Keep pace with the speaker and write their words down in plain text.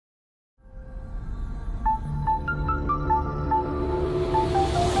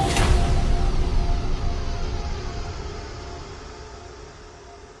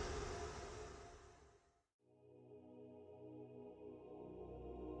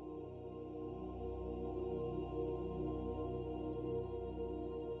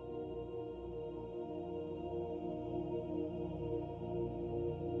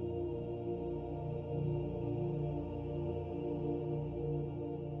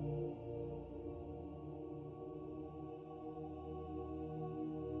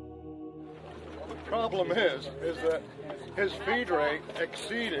problem is that his feed rate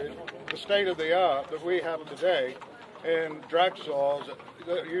exceeded the state of the art that we have today in drag saws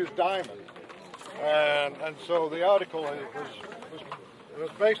that use diamond. And so the article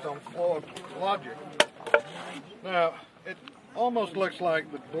was based on flawed logic. Now, it almost looks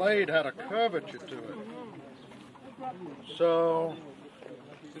like the blade had a curvature to it. So,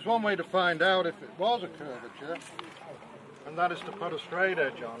 there's one way to find out if it was a curvature, and that is to put a straight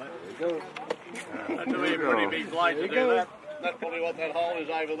edge on it. There you go. That's a really pretty big blade to do that. That's probably what that hole is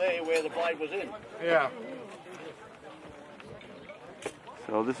over there, where the blade was in. Yeah.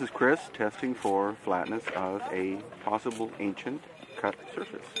 So this is Chris testing for flatness of a possible ancient cut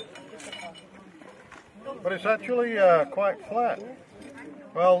surface. But it's actually quite flat.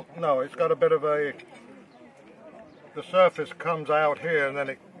 Well, no, it's got a bit of a... The surface comes out here and then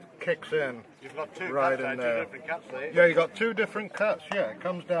it kicks in. You've got two right cuts in there, there. two different cuts there. Yeah, you got two different cuts. Yeah, it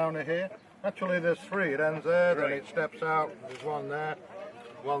comes down to here. Actually, there's three. It ends there, then it steps out. There's one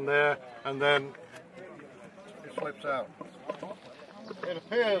there, and then it slips out. It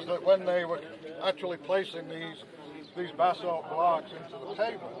appears that when they were actually placing these basalt blocks into the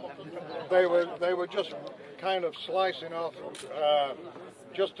table, they were just kind of slicing off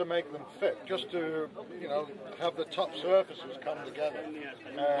just to make them fit, just to have the top surfaces come together,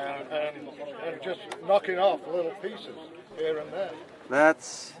 and just knocking off little pieces here and there.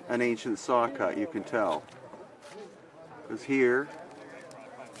 That's an ancient saw cut, you can tell. Because here,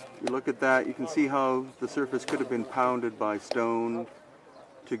 you look at that, you can see how the surface could have been pounded by stone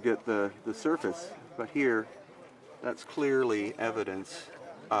to get the surface. But here, that's clearly evidence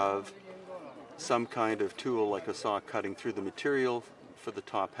of some kind of tool like a saw cutting through the material for the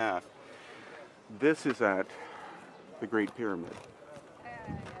top half. This is at the Great Pyramid.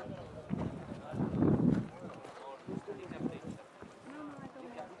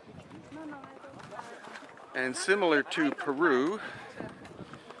 And similar to Peru,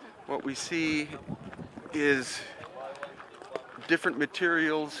 what we see is different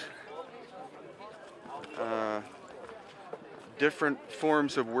materials, different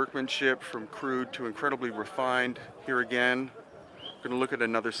forms of workmanship from crude to incredibly refined. Here again, we're going to look at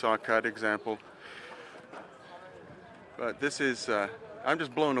another saw cut example. But this is, I'm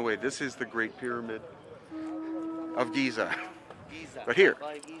just blown away. This is the Great Pyramid of Giza. But here,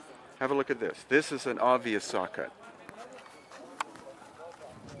 have a look at this. This is an obvious saw cut.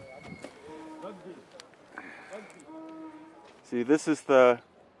 See, this is the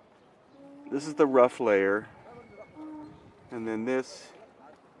rough layer, and then this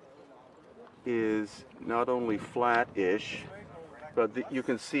is not only flat-ish, but you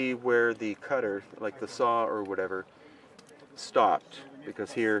can see where the cutter, like the saw or whatever, stopped,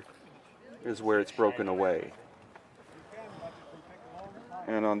 because here is where it's broken away.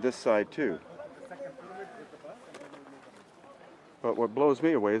 And on this side too. But what blows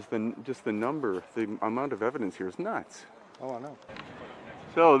me away is just the number, the amount of evidence here is nuts. Oh, I know.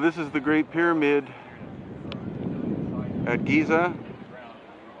 So this is the Great Pyramid at Giza.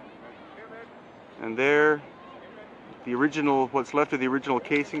 And there, the original, what's left of the original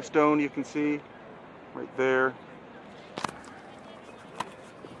casing stone, you can see right there.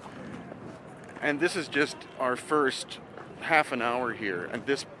 And this is just our first half an hour here, and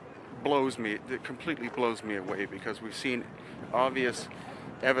this blows me, it completely blows me away, because we've seen obvious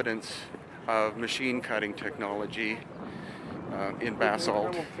evidence of machine cutting technology in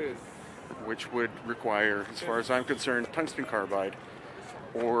basalt, which would require, as far as I'm concerned, tungsten carbide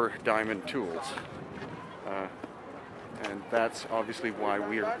or diamond tools. And that's obviously why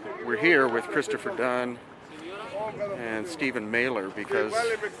we're here with Christopher Dunn and Stephen Mailer, because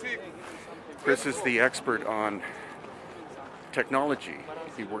Chris is the expert on technology.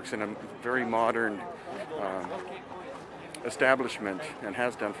 He works in a very modern establishment and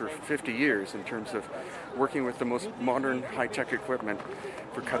has done for 50 years in terms of working with the most modern high-tech equipment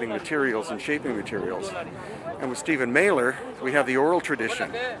for cutting materials and shaping materials. And with Stephen Mailer, we have the oral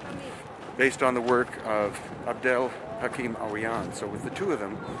tradition based on the work of Abdel Hakim Awiyan. So with the two of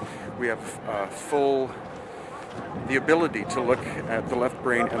them, we have the ability to look at the left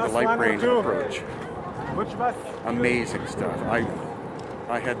brain and the light brain approach. Amazing stuff.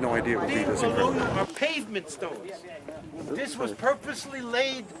 I had no idea it would be this incredible. Below you are pavement stones. This was purposely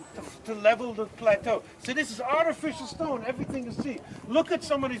laid to level the plateau. So this is artificial stone, everything you see. Look at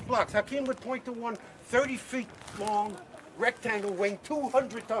some of these blocks. Hakim would point to one 30 feet long rectangle weighing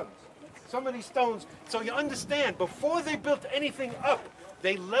 200 tons. Some of these stones, so you understand, before they built anything up,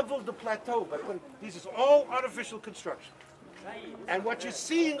 they leveled the plateau. But this is all artificial construction. And what you're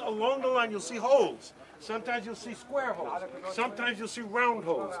seeing along the line, you'll see holes. Sometimes you'll see square holes. Sometimes you'll see round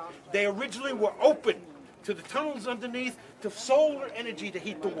holes. They originally were open to the tunnels underneath to solar energy to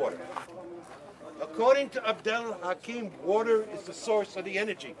heat the water. According to Abdel Hakim, water is the source of the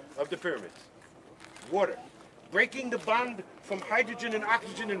energy of the pyramids. Water. Breaking the bond from hydrogen and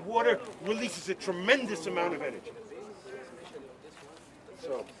oxygen in water releases a tremendous amount of energy.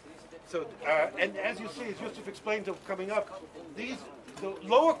 And as you see, as Yusuf explained coming up, the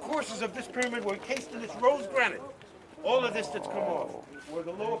lower courses of this pyramid were encased in this rose granite. All of this that's come off were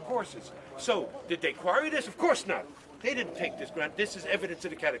the lower courses. So, did they quarry this? Of course not. They didn't take this granite. This is evidence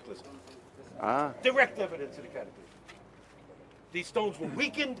of the cataclysm. Direct evidence of the cataclysm. These stones were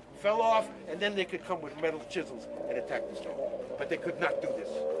weakened, fell off, and then they could come with metal chisels and attack the stone. But they could not do this.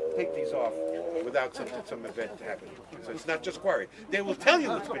 Take these off without some event happening. So it's not just quarried. They will tell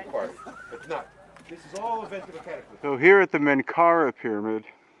you it's been quarried, but it's not. This is all event of a cataclysm. So here at the Menkaure pyramid,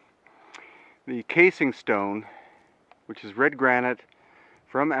 the casing stone, which is red granite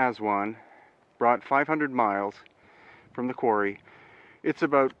from Aswan, brought 500 miles from the quarry. It's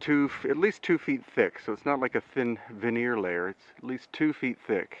about at least 2 feet thick, so it's not like a thin veneer layer. It's at least 2 feet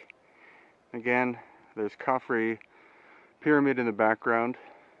thick. Again, there's Khafre pyramid in the background.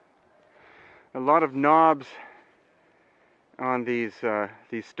 A lot of knobs on these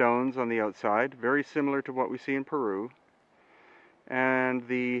stones on the outside, very similar to what we see in Peru. And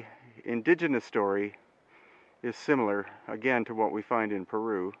the indigenous story is similar, again, to what we find in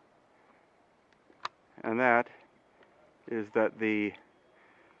Peru. And that is that the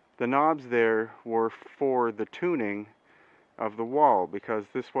knobs there were for the tuning of the wall, because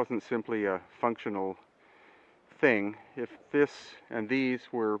this wasn't simply a functional thing. If this and these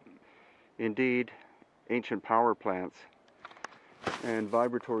were indeed ancient power plants and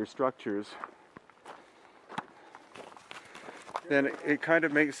vibratory structures, then it kind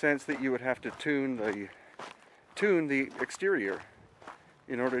of makes sense that you would have to tune the exterior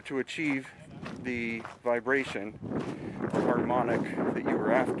in order to achieve the vibration harmonic that you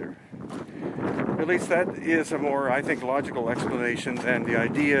were after. At least that is a more, I think, logical explanation than the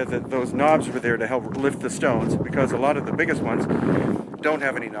idea that those knobs were there to help lift the stones, because a lot of the biggest ones don't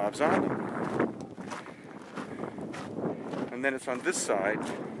have any knobs on them. And then it's on this side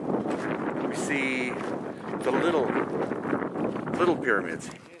we see the little pyramids.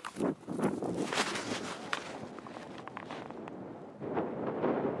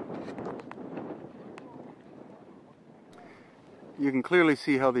 You can clearly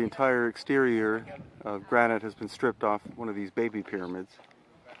see how the entire exterior of granite has been stripped off one of these baby pyramids.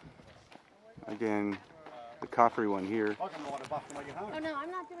 Again, the Khafre one here. Oh no,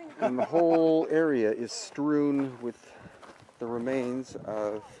 I'm not doing And the whole area is strewn with the remains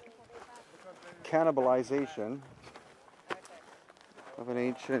of cannibalization of an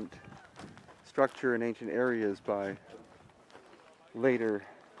ancient structure in ancient areas by later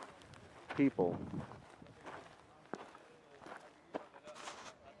people.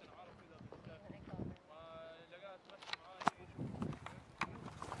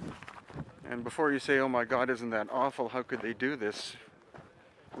 And before you say, oh my God, isn't that awful, how could they do this?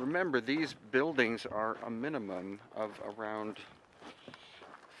 Remember, these buildings are a minimum of around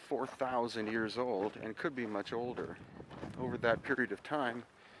 4,000 years old and could be much older. Over that period of time,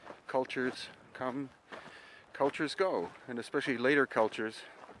 cultures come, cultures go, and especially later cultures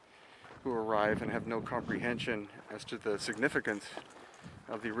who arrive and have no comprehension as to the significance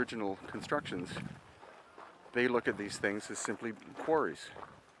of the original constructions. They look at these things as simply quarries.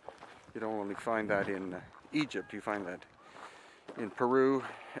 You don't only find that in Egypt, you find that in Peru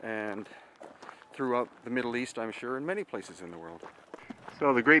and throughout the Middle East, I'm sure, and many places in the world.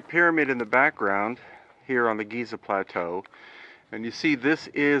 So the Great Pyramid in the background here on the Giza Plateau, and you see this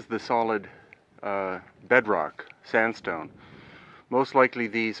is the solid bedrock, sandstone. Most likely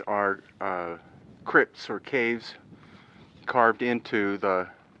these are crypts or caves carved into the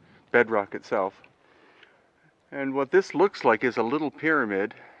bedrock itself. And what this looks like is a little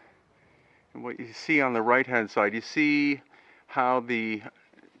pyramid. And what you see on the right hand side, you see how the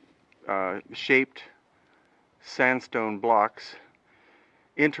shaped sandstone blocks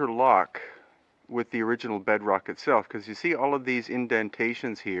interlock with the original bedrock itself, because you see all of these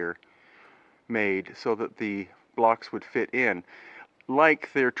indentations here made so that the blocks would fit in, like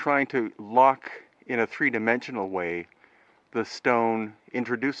they're trying to lock in a three-dimensional way the stone,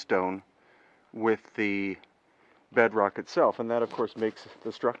 introduced stone, with the bedrock itself, and that of course makes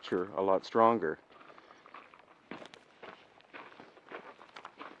the structure a lot stronger.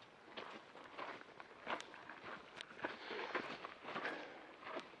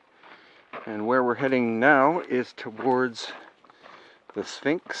 And where we're heading now is towards the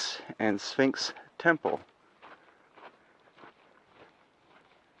Sphinx and Sphinx temple.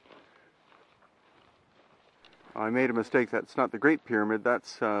 I made a mistake. That's not the Great Pyramid,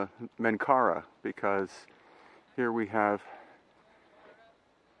 that's Menkaure, because here we have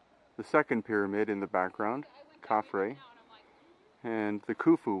the second pyramid in the background, Khafre, and the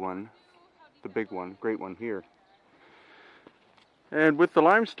Khufu one, the big one, great one here. And with the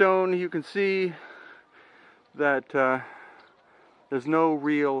limestone, you can see that there's no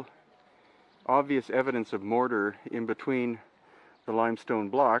real obvious evidence of mortar in between the limestone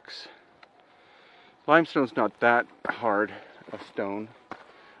blocks. Limestone's not that hard a stone,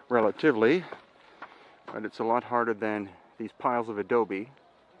 relatively, but it's a lot harder than these piles of adobe.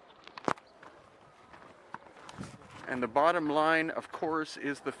 And the bottom line, of course,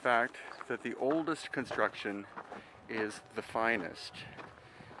 is the fact that the oldest construction is the finest.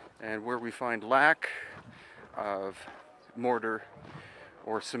 And where we find lack of mortar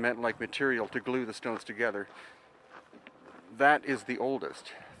or cement-like material to glue the stones together, that is the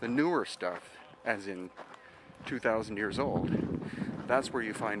oldest. The newer stuff, as in 2,000 years old, that's where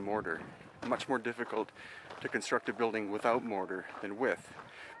you find mortar. Much more difficult to construct a building without mortar than with,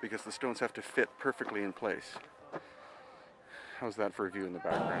 because the stones have to fit perfectly in place. How's that for a view in the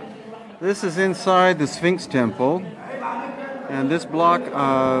background? This is inside the Sphinx Temple, and this block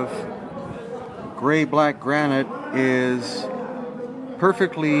of gray-black granite is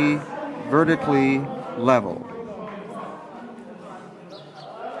perfectly vertically leveled.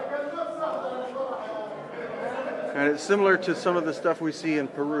 And it's similar to some of the stuff we see in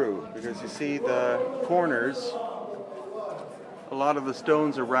Peru, because you see the corners, a lot of the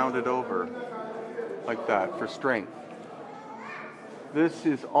stones are rounded over like that for strength. This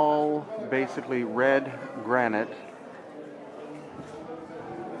is all basically red granite.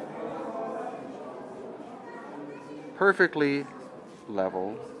 Perfectly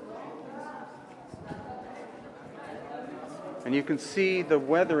level. And you can see the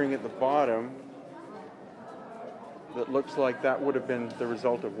weathering at the bottom that looks like that would have been the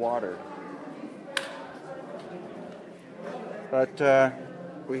result of water. But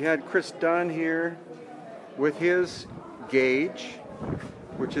we had Chris Dunn here with his gauge,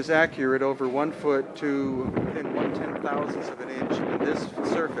 which is accurate over 1 foot to within 1/10,000th of an inch, and this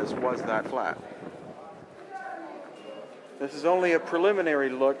surface was that flat. This is only a preliminary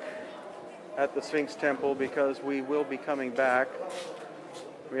look at the Sphinx Temple, because we will be coming back.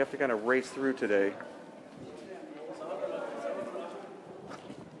 We have to kind of race through today.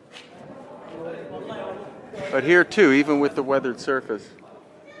 But here too, even with the weathered surface,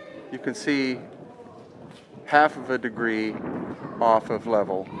 you can see half of a degree off of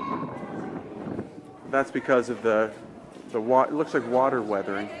level. That's because of it looks like water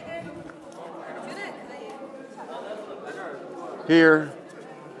weathering. Here,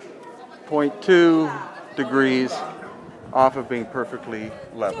 0.2 degrees off of being perfectly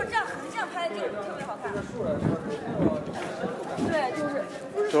level.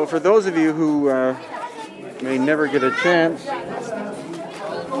 So for those of you who may never get a chance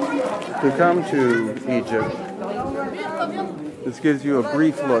to come to Egypt, this gives you a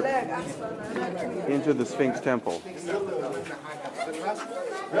brief look into the Sphinx Temple.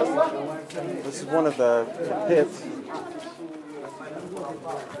 This is one of the pits.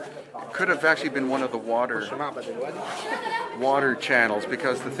 Could have actually been one of the water channels,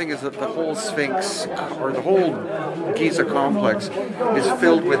 because the thing is that the whole Sphinx, or the whole Giza complex, is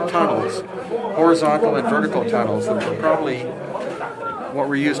filled with tunnels, horizontal and vertical tunnels that were probably what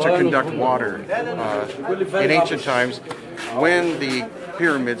were used to conduct water in ancient times, when the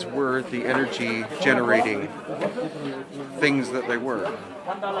pyramids were the energy generating things that they were.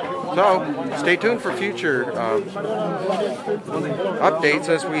 So stay tuned for future updates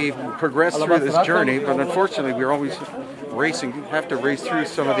as we progress through this journey, but unfortunately we're always racing, have to race through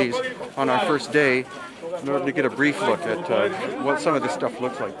some of these on our first day in order to get a brief look at what some of this stuff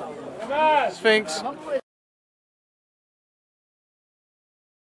looks like. Sphinx.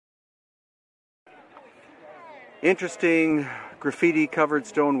 Interesting graffiti covered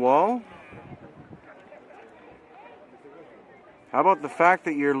stone wall. How about the fact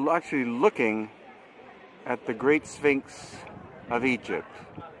that you're actually looking at the Great Sphinx of Egypt?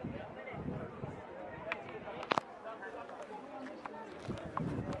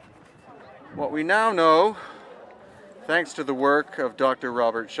 What we now know, thanks to the work of Dr.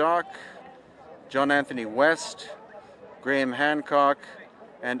 Robert Schock, John Anthony West, Graham Hancock,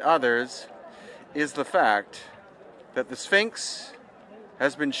 and others, is the fact that the Sphinx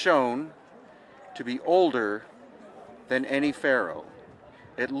has been shown to be older than any pharaoh,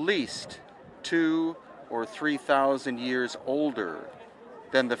 at least 2,000 or 3,000 years older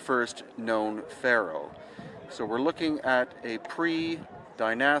than the first known pharaoh. So we're looking at a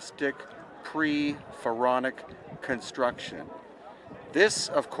pre-dynastic, pre-pharaonic construction. This,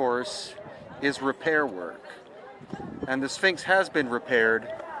 of course, is repair work. And the Sphinx has been repaired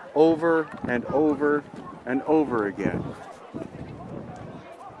over and over and over again.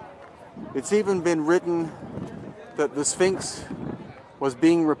 It's even been written that the Sphinx was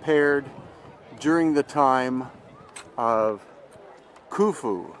being repaired during the time of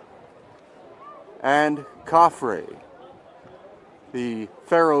Khufu and Khafre, the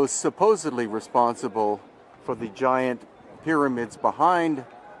pharaohs supposedly responsible for the giant pyramids behind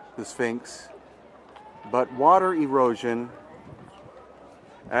the Sphinx. But water erosion,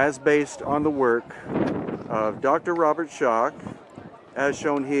 as based on the work of Dr. Robert Schoch, as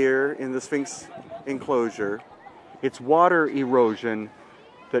shown here in the Sphinx enclosure, it's water erosion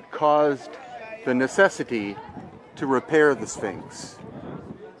that caused the necessity to repair the Sphinx.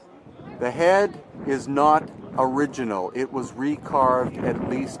 The head is not original. It was recarved at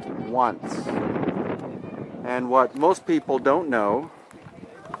least once. And what most people don't know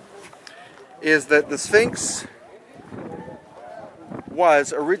is that the Sphinx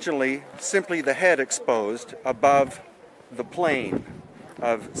was originally simply the head exposed above the plane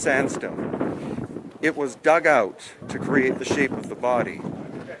of sandstone. It was dug out to create the shape of the body.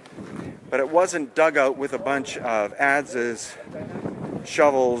 But it wasn't dug out with a bunch of adzes,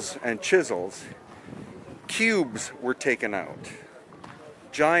 shovels, and chisels. Cubes were taken out.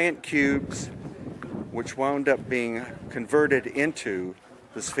 Giant cubes which wound up being converted into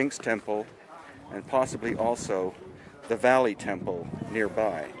the Sphinx Temple and possibly also the Valley Temple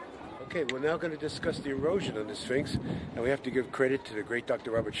nearby. Okay, we're now going to discuss the erosion on the Sphinx, and we have to give credit to the great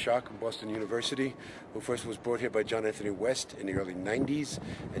Dr. Robert Schoch from Boston University, who first was brought here by John Anthony West in the early 90s,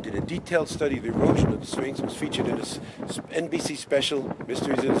 and did a detailed study of the erosion of the Sphinx. It was featured in this NBC special,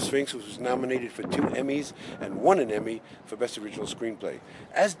 Mysteries of the Sphinx, which was nominated for 2 Emmys and won an Emmy for Best Original Screenplay.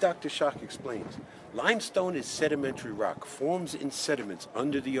 As Dr. Schoch explains, limestone is sedimentary rock, forms in sediments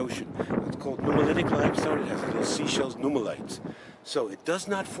under the ocean. It's called nummulitic limestone. It has little seashells, nummelites. So it does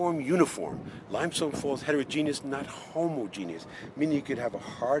not form uniform. Limestone falls heterogeneous, not homogeneous, meaning you could have a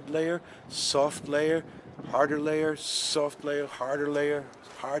hard layer, soft layer, harder layer, soft layer, harder layer,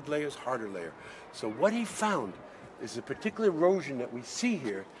 hard layers, harder layer. So what he found is the particular erosion that we see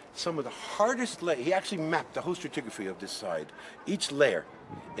here, some of the hardest layer. He actually mapped the whole stratigraphy of this side, each layer,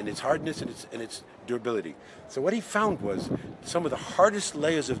 in its hardness and its durability. So what he found was some of the hardest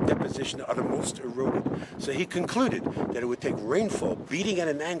layers of deposition are the most eroded. So he concluded that it would take rainfall beating at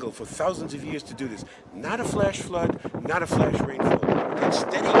an angle for thousands of years to do this. Not a flash flood, not a flash rainfall. But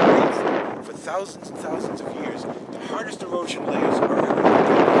steady rainfall for thousands and thousands of years. The hardest erosion layers are eroded.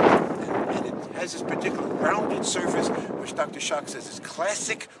 And it has this particular rounded surface, which Dr. Schoch says is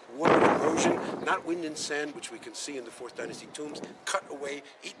classic water erosion, not wind and sand, which we can see in the 4th Dynasty tombs, cut away,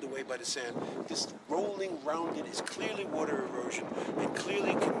 eaten away by the sand. This rolling, rounded is clearly water erosion, and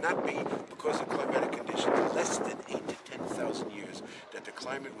clearly cannot be because of climatic conditions less than 8,000 to 10,000 years that the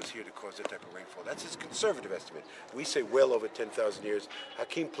climate was here to cause that type of rainfall. That's his conservative estimate. We say well over 10,000 years.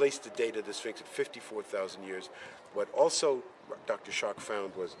 Hakim placed the date of the Sphinx at 54,000 years. What also Dr. Schoch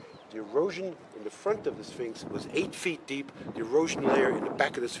found was the erosion in the front of the Sphinx was 8 feet deep. The erosion layer in the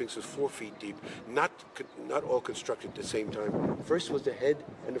back of the Sphinx was 4 feet deep. Not all constructed at the same time. First was the head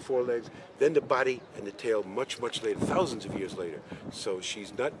and the forelegs, then the body and the tail much, much later, thousands of years later. So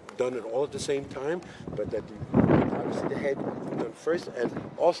she's not done it all at the same time, but that obviously the head was done first. And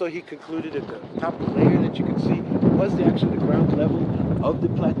also he concluded that the top layer that you can see was actually the ground level of the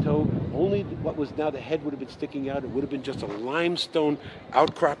plateau. Only what was now the head would have been sticking out. It would have been just a limestone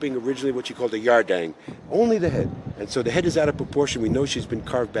outcropping, originally what you called a yardang. Only the head. And so the head is out of proportion. We know she's been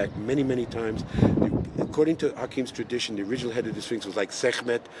carved back many, many times. According to Hakim's tradition, the original head of the Sphinx was like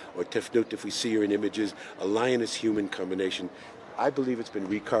Sekhmet or Tefnut, if we see her in images, a lioness-human combination. I believe it's been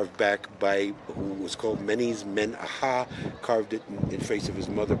recarved back by who was called Menes Men Aha, carved it in face of his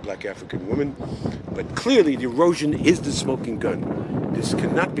mother, black African woman. But clearly the erosion is the smoking gun. This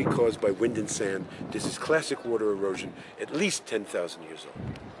cannot be caused by wind and sand. This is classic water erosion, at least 10,000 years old.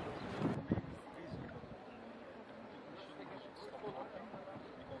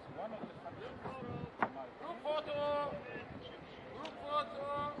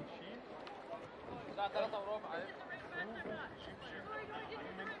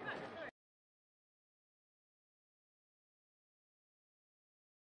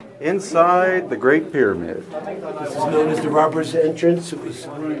 Inside the Great Pyramid. This is known as the Robber's Entrance. It was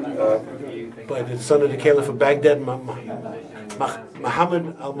by the son of the Caliph of Baghdad,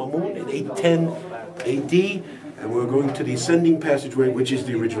 Muhammad al-Mamun, in 810 AD. And we're going to the ascending passageway, which is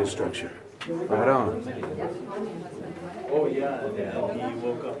the original structure. Right on. Oh, yeah, he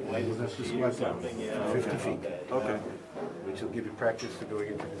woke up late. That's just what down, 50 feet. Okay. Which will give you practice for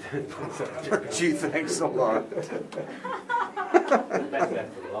doing it. Gee, thanks a lot.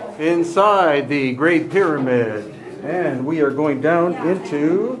 Inside the Great Pyramid. And we are going down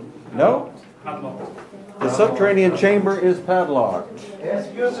into... No? The subterranean chamber is padlocked.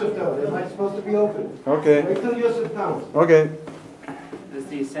 Ask Yusuf though, they're not supposed to be open. Okay. Wait till Yusuf comes. Okay. This is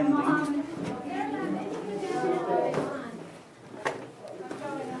the ascending.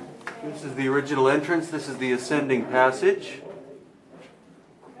 This is the original entrance. This is the ascending passage.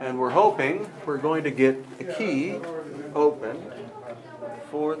 And we're hoping we're going to get a key open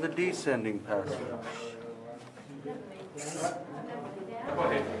for the descending passage.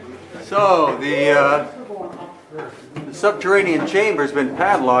 So the subterranean chamber has been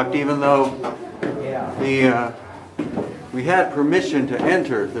padlocked, even though we had permission to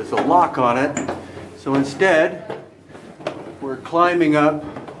enter. There's a lock on it. So instead, we're climbing up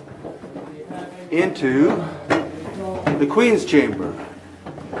into the Queen's chamber.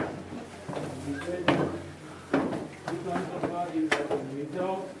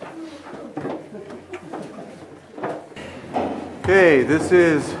 Okay, this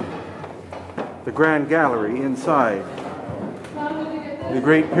is the Grand Gallery inside the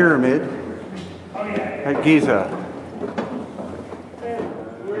Great Pyramid at Giza.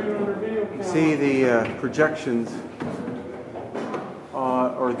 You see the projections,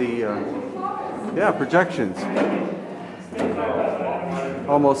 projections.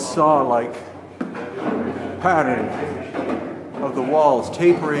 Almost saw-like pattern of the walls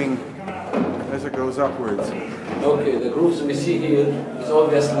tapering as it goes upwards. Okay, the grooves we see here is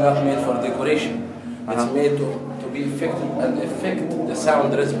obviously not made for decoration. It's made to be effective and affect the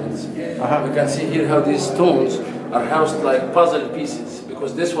sound resonance. We can see here how these stones are housed like puzzle pieces,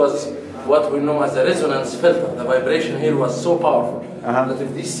 because this was what we know as a resonance filter. The vibration here was so powerful that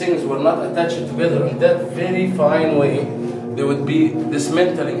if these things were not attached together in that very fine way, they would be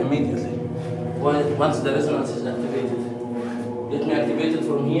dismantling immediately once the resonance is activated. Let me activate it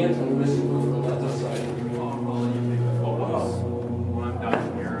from here and we will see it from the other side.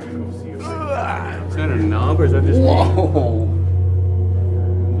 Is that a knob or is that just me? Whoa!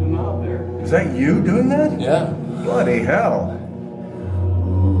 Is that you doing that? Yeah. Bloody hell.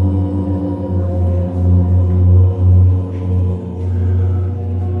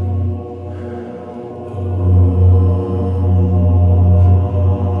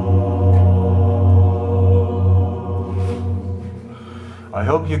 I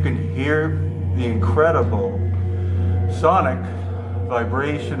hope you can hear the incredible sonic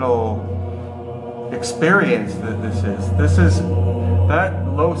vibrational experience that this is. That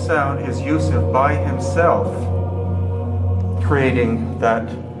low sound is Yusuf by himself creating that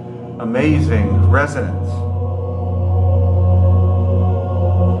amazing resonance.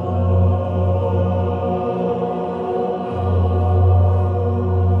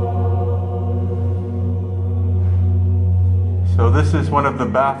 So this is one of the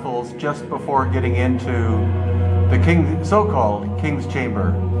baffles just before getting into the so-called King's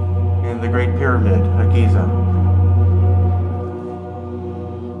Chamber in the Great Pyramid at Giza.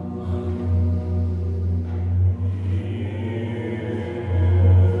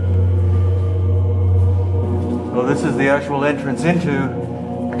 So this is the actual entrance into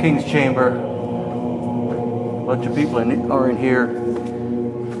the King's Chamber. A bunch of people are in here.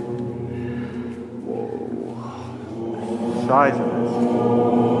 Size of this.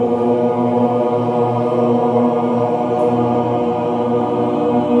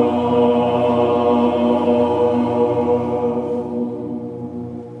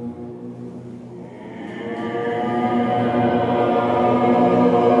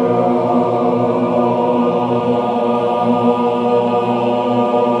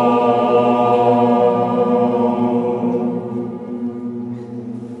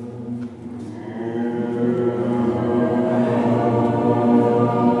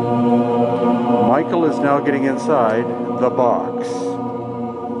 Getting inside the box,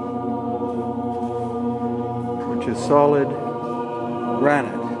 which is solid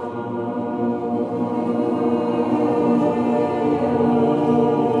granite.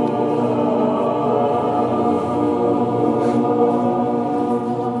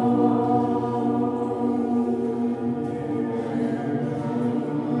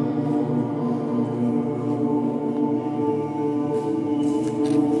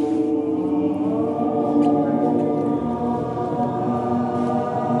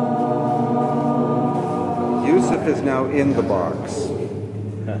 Is now in the box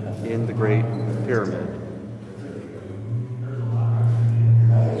in the Great Pyramid.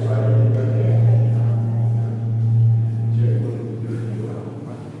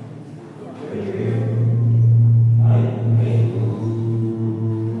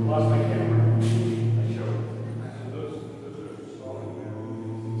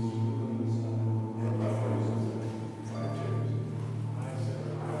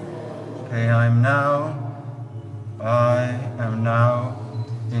 Okay, I am now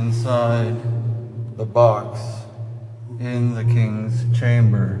inside the box in the king's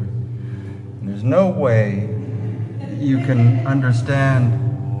chamber. And there's no way you can understand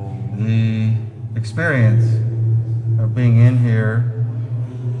the experience of being in here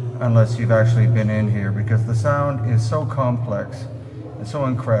unless you've actually been in here, because the sound is so complex and so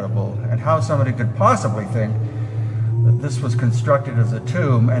incredible, and how somebody could possibly think that this was constructed as a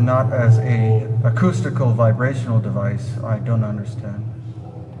tomb and not as a acoustical vibrational device, I don't understand.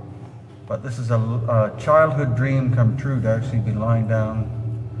 But this is a childhood dream come true, to actually be lying down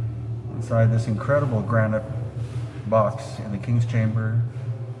inside this incredible granite box in the King's Chamber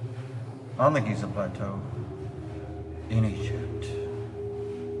on the Giza Plateau in Egypt.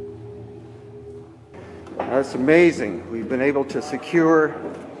 That's amazing. We've been able to secure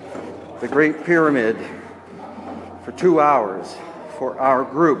the Great Pyramid for 2 hours for our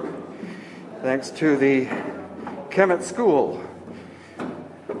group, thanks to the Kemet School,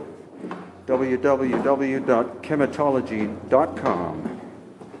 www.kemetology.com.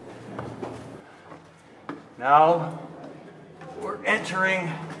 Now we're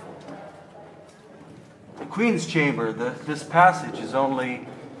entering the Queen's Chamber. This passage is only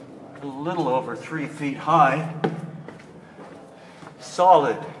a little over 3 feet high.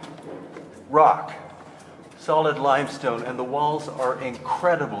 Solid rock, solid limestone, and the walls are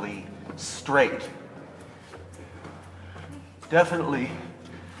incredibly straight. Definitely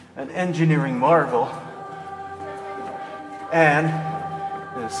an engineering marvel. And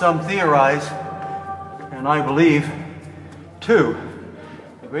some theorize, and I believe too,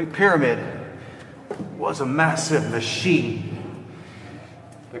 the Great Pyramid was a massive machine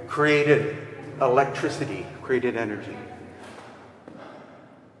that created electricity, created energy.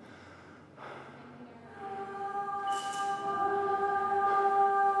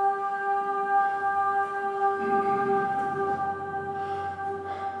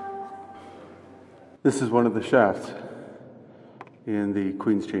 This is one of the shafts in the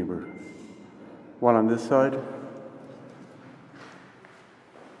Queen's Chamber. One on this side,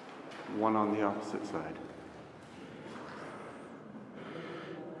 one on the opposite side.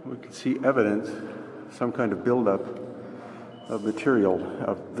 We can see evidence, some kind of buildup of material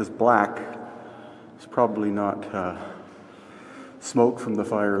of this black. It's probably not smoke from the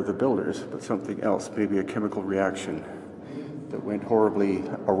fire of the builders, but something else, maybe a chemical reaction that went horribly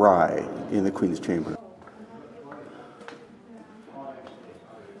awry in the Queen's Chamber.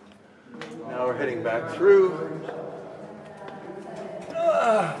 Now we're heading back through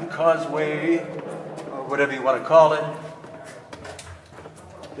the causeway, or whatever you want to call it,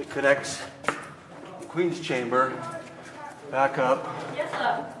 that connects the Queen's Chamber back up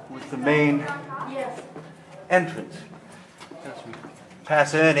with the main entrance. As we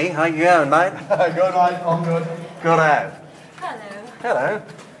pass Ernie. How you going, mate? Good, I'm good. Good out. Hello. Hello.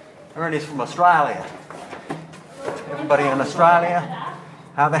 Ernie's from Australia. Everybody in Australia,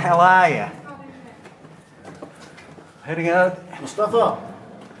 how the hell are you? Heading out. Mustafa.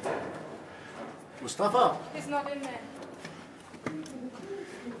 Mustafa. He's not in there.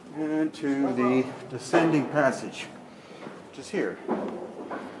 Into the descending passage, which is here.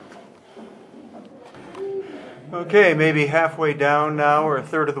 Okay, maybe halfway down now, or a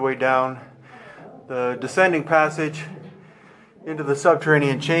third of the way down, the descending passage into the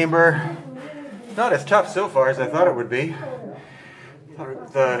subterranean chamber. Not as tough so far as I thought it would be.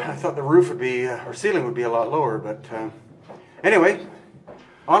 I thought the roof would be, or ceiling would be a lot lower, but anyway,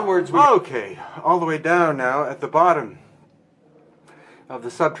 onwards we go. Okay, all the way down now at the bottom of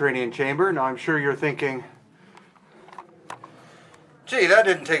the subterranean chamber. Now I'm sure you're thinking, gee, that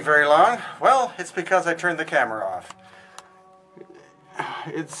didn't take very long. Well, it's because I turned the camera off.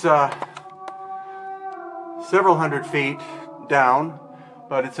 It's several hundred feet down,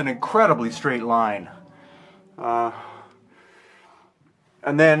 but it's an incredibly straight line.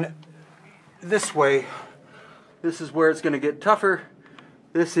 And then this way, this is where it's going to get tougher.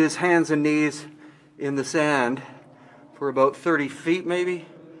 This is hands and knees in the sand for about 30 feet maybe,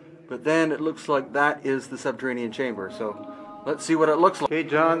 but then it looks like that is the subterranean chamber. So let's see what it looks like. Okay,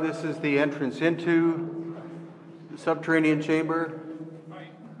 John, this is the entrance into the subterranean chamber.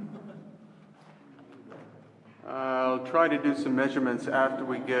 I'll try to do some measurements after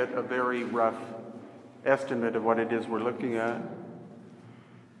we get a very rough estimate of what it is we're looking at.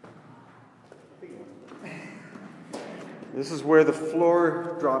 This is where the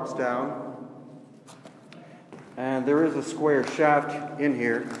floor drops down. And there is a square shaft in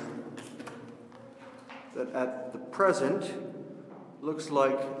here that at the present looks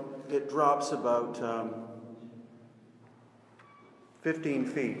like it drops about 15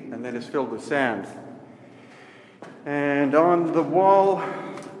 feet, and then is filled with sand. And on the wall,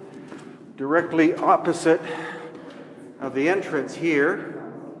 directly opposite of the entrance here,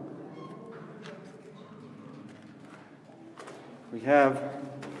 we have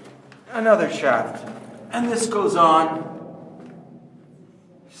another shaft. And this goes on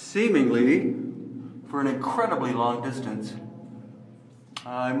seemingly for an incredibly long distance.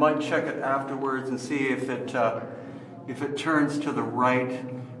 I might check it afterwards and see if it turns to the right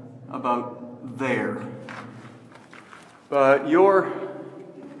about there. But your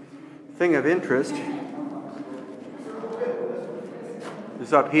thing of interest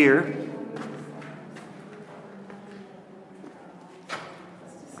is up here.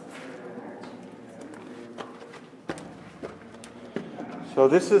 So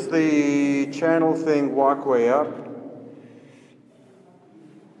this is the channel thing walkway up.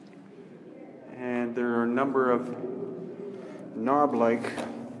 And there are a number of knob-like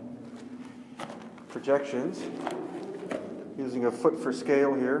projections, using a foot for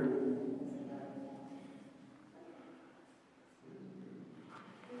scale here.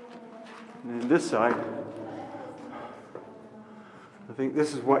 And this side, I think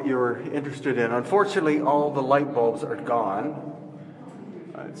this is what you're interested in. Unfortunately, all the light bulbs are gone.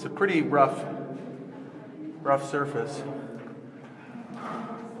 It's a pretty rough surface.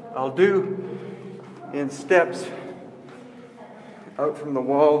 I'll do in steps out from the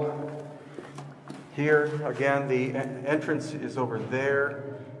wall here. Again, the entrance is over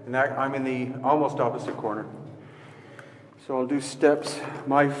there, and I'm in the almost opposite corner. So I'll do steps.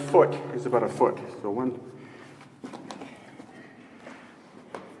 My foot is about a foot. So one.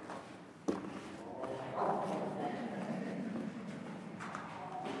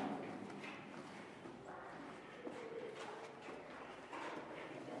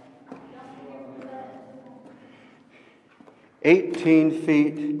 $18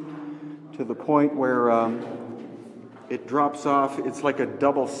 feet to the point where it drops off. It's like a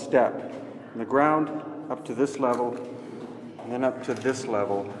double step. From the ground up to this level, and then up to this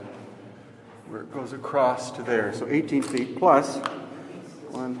level, where it goes across to there. So 18 feet plus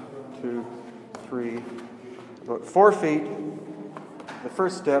 1, 2, 3, about 4 feet, the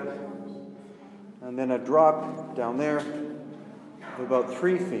first step, and then a drop down there of about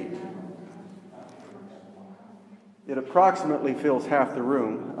 3 feet. It approximately fills half the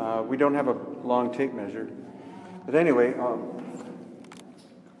room. We don't have a long tape measure. But anyway,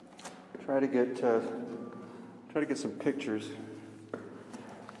 try to get some pictures.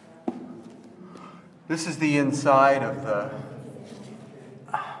 This is the inside of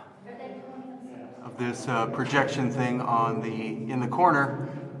this projection thing in the corner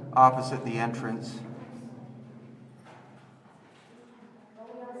opposite the entrance,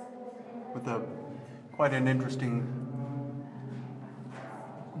 with quite an interesting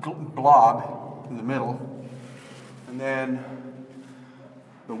blob in the middle. And then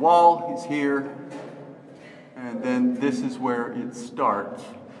the wall is here, and then this is where it starts.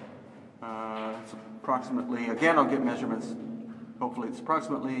 It's approximately, again, I'll get measurements. Hopefully it's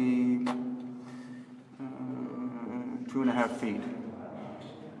approximately 2.5 feet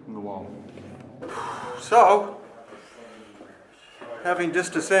from the wall. So, having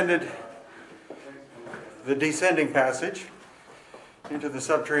just descended the descending passage into the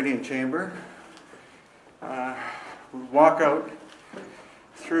subterranean chamber, we walk out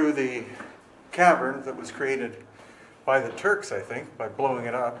through the cavern that was created by the Turks, I think, by blowing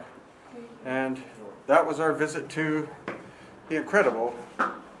it up. And that was our visit to the incredible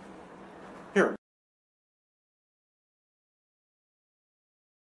here.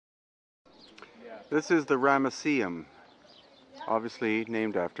 This is the Ramesseum, obviously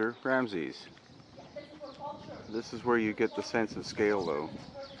named after Ramses. This is where you get the sense of scale, though.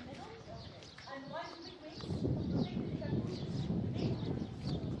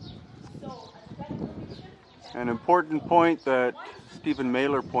 An important point that Stephen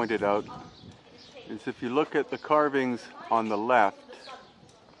Mailer pointed out is if you look at the carvings on the left,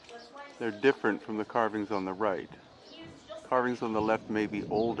 they're different from the carvings on the right. Carvings on the left may be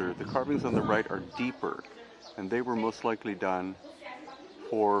older. The carvings on the right are deeper, and they were most likely done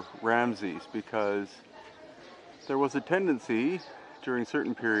for Ramses because there was a tendency during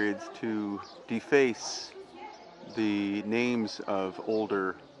certain periods to deface the names of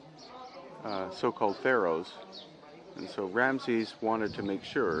older so-called pharaohs. And so Ramses wanted to make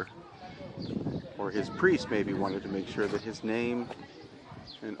sure, or his priest maybe wanted to make sure, that his name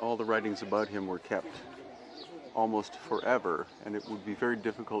and all the writings about him were kept almost forever, and it would be very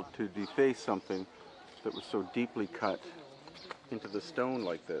difficult to deface something that was so deeply cut into the stone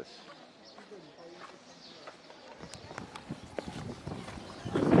like this.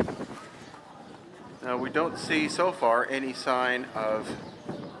 Now we don't see so far any sign of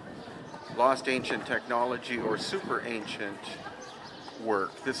lost ancient technology or super ancient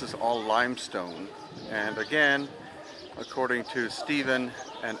work. This is all limestone, and again, according to Stephen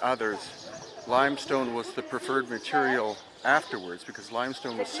and others, limestone was the preferred material afterwards because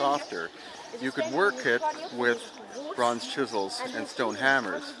limestone was softer. You could work it with bronze chisels and stone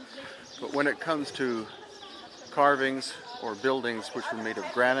hammers, but when it comes to carvings or buildings which were made of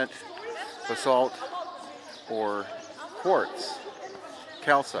granite, basalt, or quartz,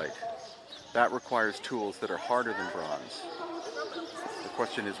 calcite, that requires tools that are harder than bronze. The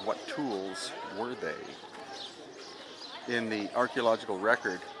question is, what tools were they? In the archaeological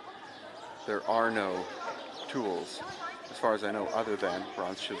record, there are no tools, as far as I know, other than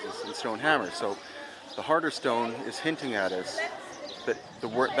bronze chisels and stone hammers. So the harder stone is hinting at us that that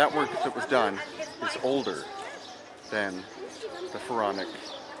work that was done is older than the pharaonic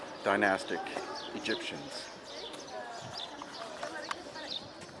dynastic Egyptians.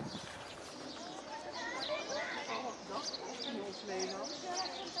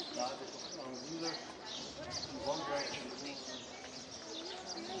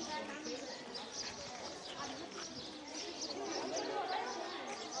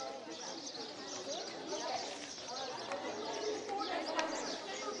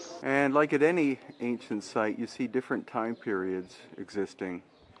 And like at any ancient site, you see different time periods existing.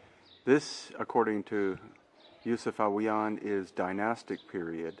 This, according to Yusuf Awiyan, is dynastic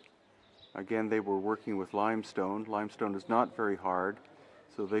period. Again, they were working with limestone. Limestone is not very hard,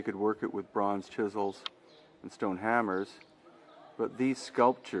 so they could work it with bronze chisels and stone hammers. But these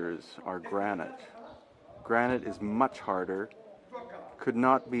sculptures are granite. Granite is much harder, could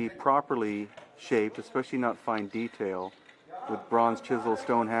not be properly shaped, especially not fine detail, with bronze chisels,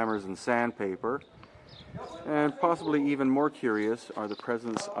 stone hammers, and sandpaper. And possibly even more curious are the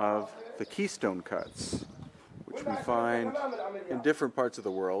presence of the keystone cuts, which we find in different parts of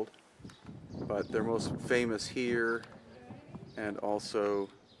the world, but they're most famous here and also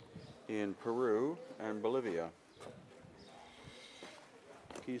in Peru and Bolivia.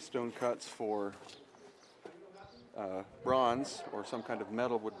 Keystone cuts for bronze or some kind of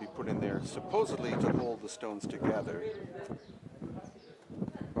metal would be put in there, supposedly to hold the stones together.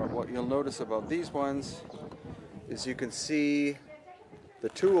 But what you'll notice about these ones is you can see the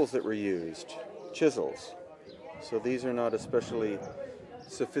tools that were used, chisels. So these are not especially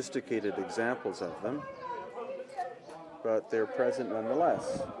sophisticated examples of them, but they're present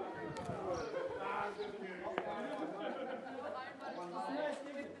nonetheless.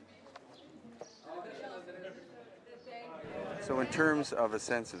 So in terms of a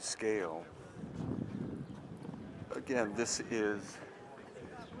sense of scale, again, this is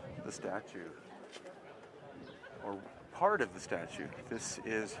the statue, or part of the statue. This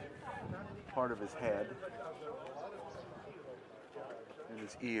is part of his head and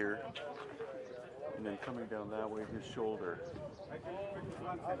his ear, and then coming down that way, his shoulder.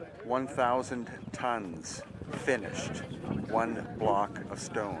 1,000 tons finished, one block of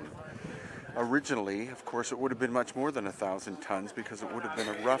stone. Originally, of course, it would have been much more than 1,000 tons because it would have been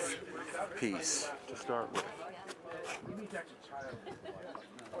a rough piece to start with.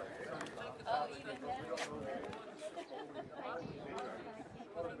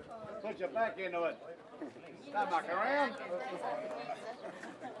 Put your back into it. Stop mucking around.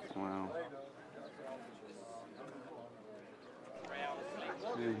 Wow.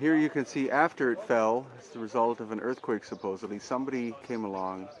 And here you can see after it fell, as the result of an earthquake supposedly, somebody came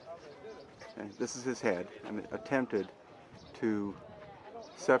along, and this is his head, and attempted to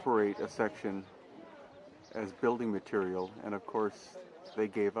separate a section as building material, and of course they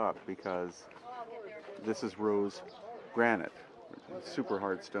gave up because this is rose granite, super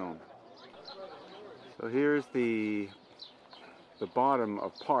hard stone. So here's the bottom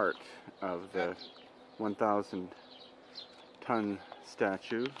of part of the 1,000 ton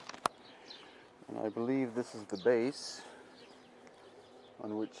statue, and I believe this is the base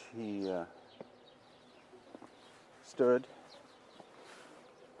on which he stood,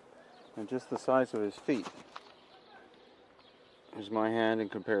 and just the size of his feet. Here's my hand in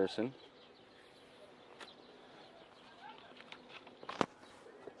comparison.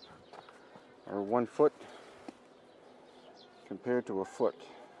 Or 1 foot compared to a foot.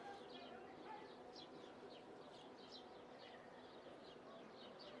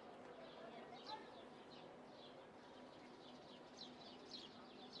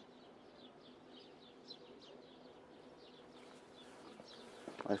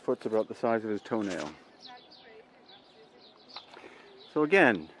 My foot's about the size of his toenail. So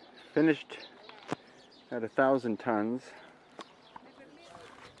again, finished at 1,000 tons.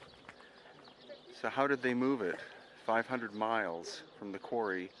 So how did they move it 500 miles from the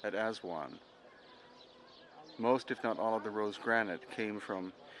quarry at Aswan? Most, if not all, of the rose granite came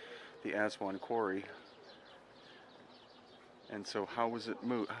from the Aswan quarry. And so how was it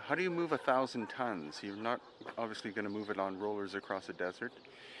moved? How do you move 1,000 tons? You're not obviously going to move it on rollers across a desert.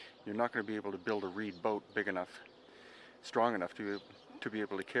 You're not going to be able to build a reed boat big enough, strong enough to be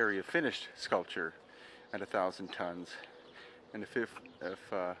able to carry a finished sculpture at 1,000 tons. And if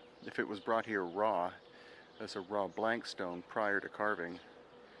it was brought here raw, as a raw blank stone prior to carving,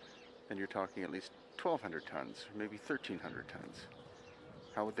 then you're talking at least 1,200 tons, or maybe 1,300 tons.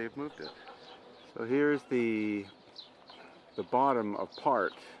 How would they have moved it? So here's the bottom of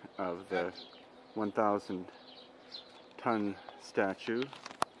part of the 1,000 ton statue,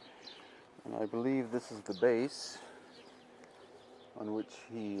 and I believe this is the base on which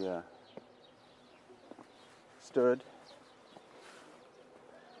he stood,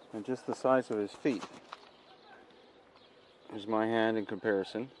 and just the size of his feet. Here's my hand in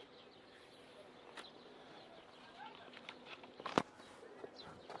comparison.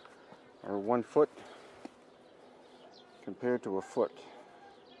 Or 1 foot compared to a foot.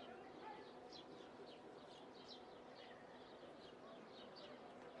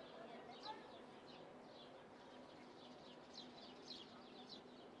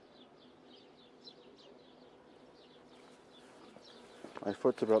 My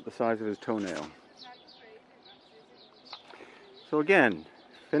foot's about the size of his toenail. So again,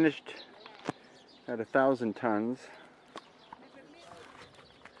 finished at 1,000 tons.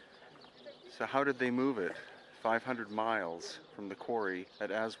 So how did they move it 500 miles from the quarry at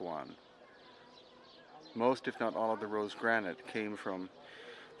Aswan? Most, if not all, of the rose granite came from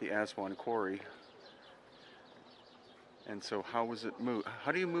the Aswan quarry. And so how was it moved?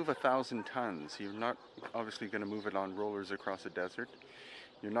 How do you move 1,000 tons? You're not obviously going to move it on rollers across a desert.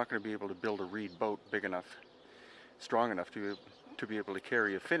 You're not going to be able to build a reed boat big enough, strong enough to be able to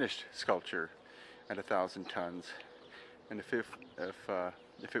carry a finished sculpture at 1,000 tons. And if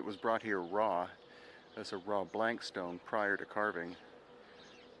it was brought here raw, as a raw blank stone prior to carving,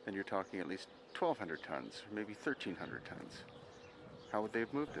 then you're talking at least 1,200 tons, or maybe 1,300 tons. How would they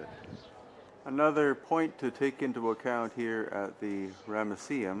have moved it? Another point to take into account here at the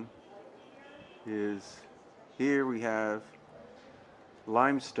Ramesseum is here we have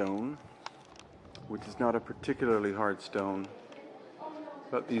limestone, which is not a particularly hard stone,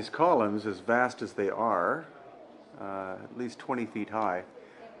 but these columns, as vast as they are, at least 20 feet high,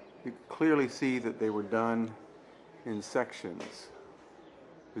 you can clearly see that they were done in sections,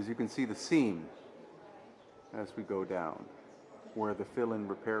 because you can see the seam as we go down, where the fill-in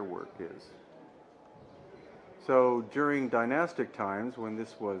repair work is. So during dynastic times, when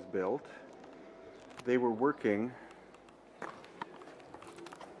this was built, they were working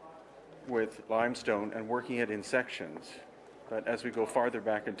with limestone and working it in sections. But as we go farther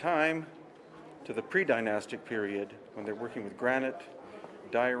back in time, to the pre-dynastic period, when they're working with granite,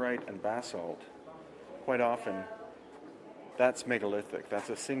 diorite, and basalt, quite often that's megalithic. That's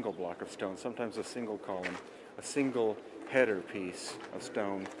a single block of stone, sometimes a single column, a single header piece of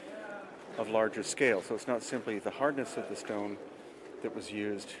stone of larger scale. So it's not simply the hardness of the stone that was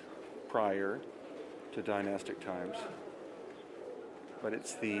used prior to dynastic times, but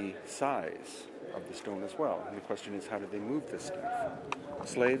it's the size of the stone as well. And the question is, how did they move this stuff?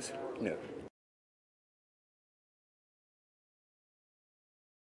 Slaves? No.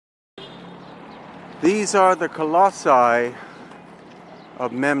 These are the colossi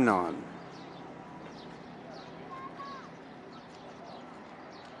of Memnon.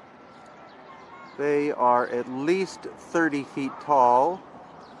 They are at least 30 feet tall,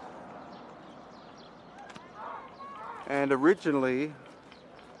 and originally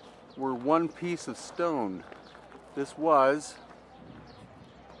were one piece of stone. This was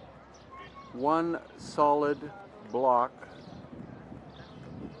one solid block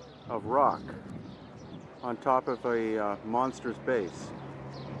of rock on top of a monstrous base.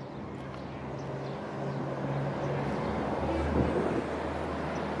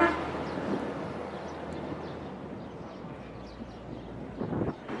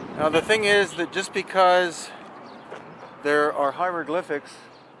 Now the thing is that just because there are hieroglyphics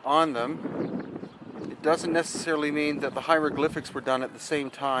on them, it doesn't necessarily mean that the hieroglyphics were done at the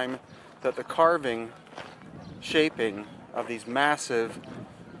same time that the carving, shaping of these massive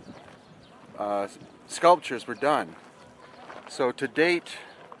sculptures were done. So to date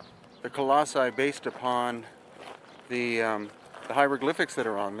the colossi based upon the hieroglyphics that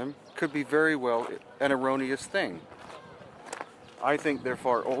are on them could be very well an erroneous thing. I think they're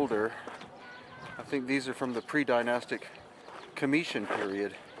far older. I think these are from the pre-dynastic Comitian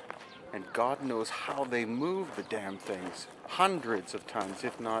period, And God knows how they move the damn things. Hundreds of tons,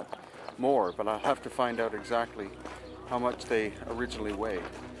 if not more. But I'll have to find out exactly how much they originally weighed.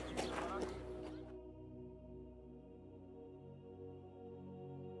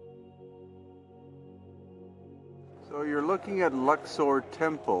 So you're looking at Luxor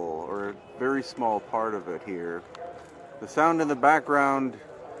Temple, or a very small part of it here. The sound in the background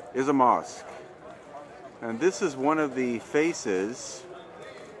is a mosque. And this is one of the faces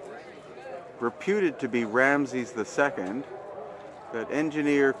reputed to be Ramses II that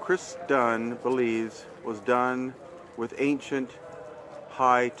engineer Chris Dunn believes was done with ancient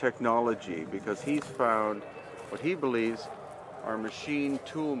high technology, because he's found what he believes are machine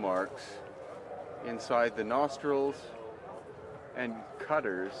tool marks inside the nostrils and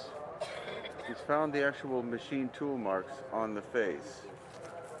cutters. He's found the actual machine tool marks on the face,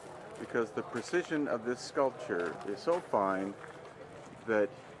 because the precision of this sculpture is so fine that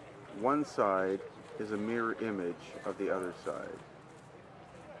one side is a mirror image of the other side.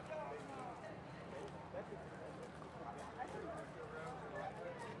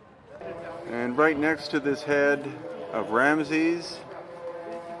 And right next to this head of Ramses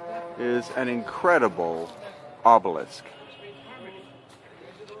is an incredible obelisk.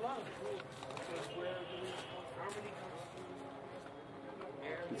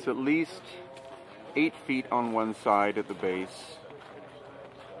 It's at least 8 feet on one side at the base,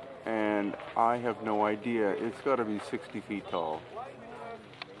 and I have no idea, it's got to be 60 feet tall.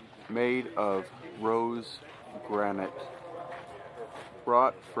 Made of rose granite,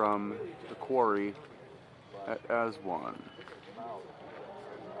 brought from the quarry at Aswan.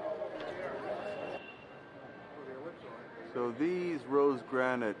 So these rose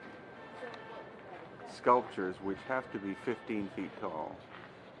granite sculptures, which have to be 15 feet tall,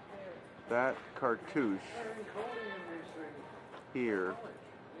 that cartouche here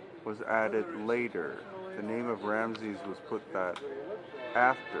was added later. The name of Ramses was put that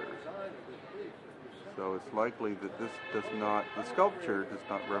after. So it's likely that this does not, the sculpture does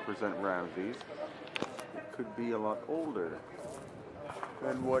not represent Ramses. It could be a lot older.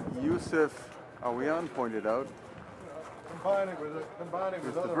 And what Yusuf Awiyan pointed out, combining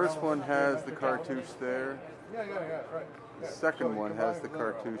with the first one has the cartouche there. Yeah, right. The second one has the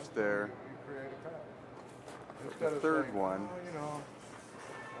cartouche there. The third one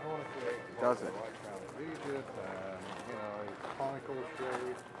doesn't.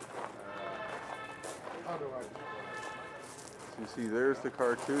 So you see, there's the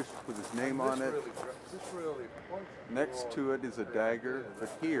cartouche with his name on it. Next to it is a dagger, but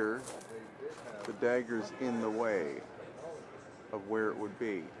here the dagger's in the way of where it would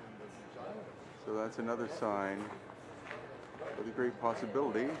be. So that's another sign of the great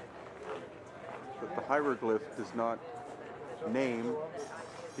possibility that the hieroglyph does not name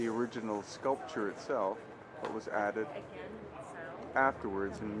the original sculpture itself, but was added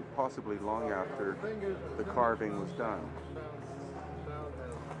afterwards, and possibly long after the carving was done.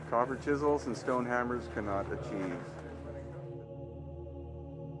 Copper chisels and stone hammers cannot achieve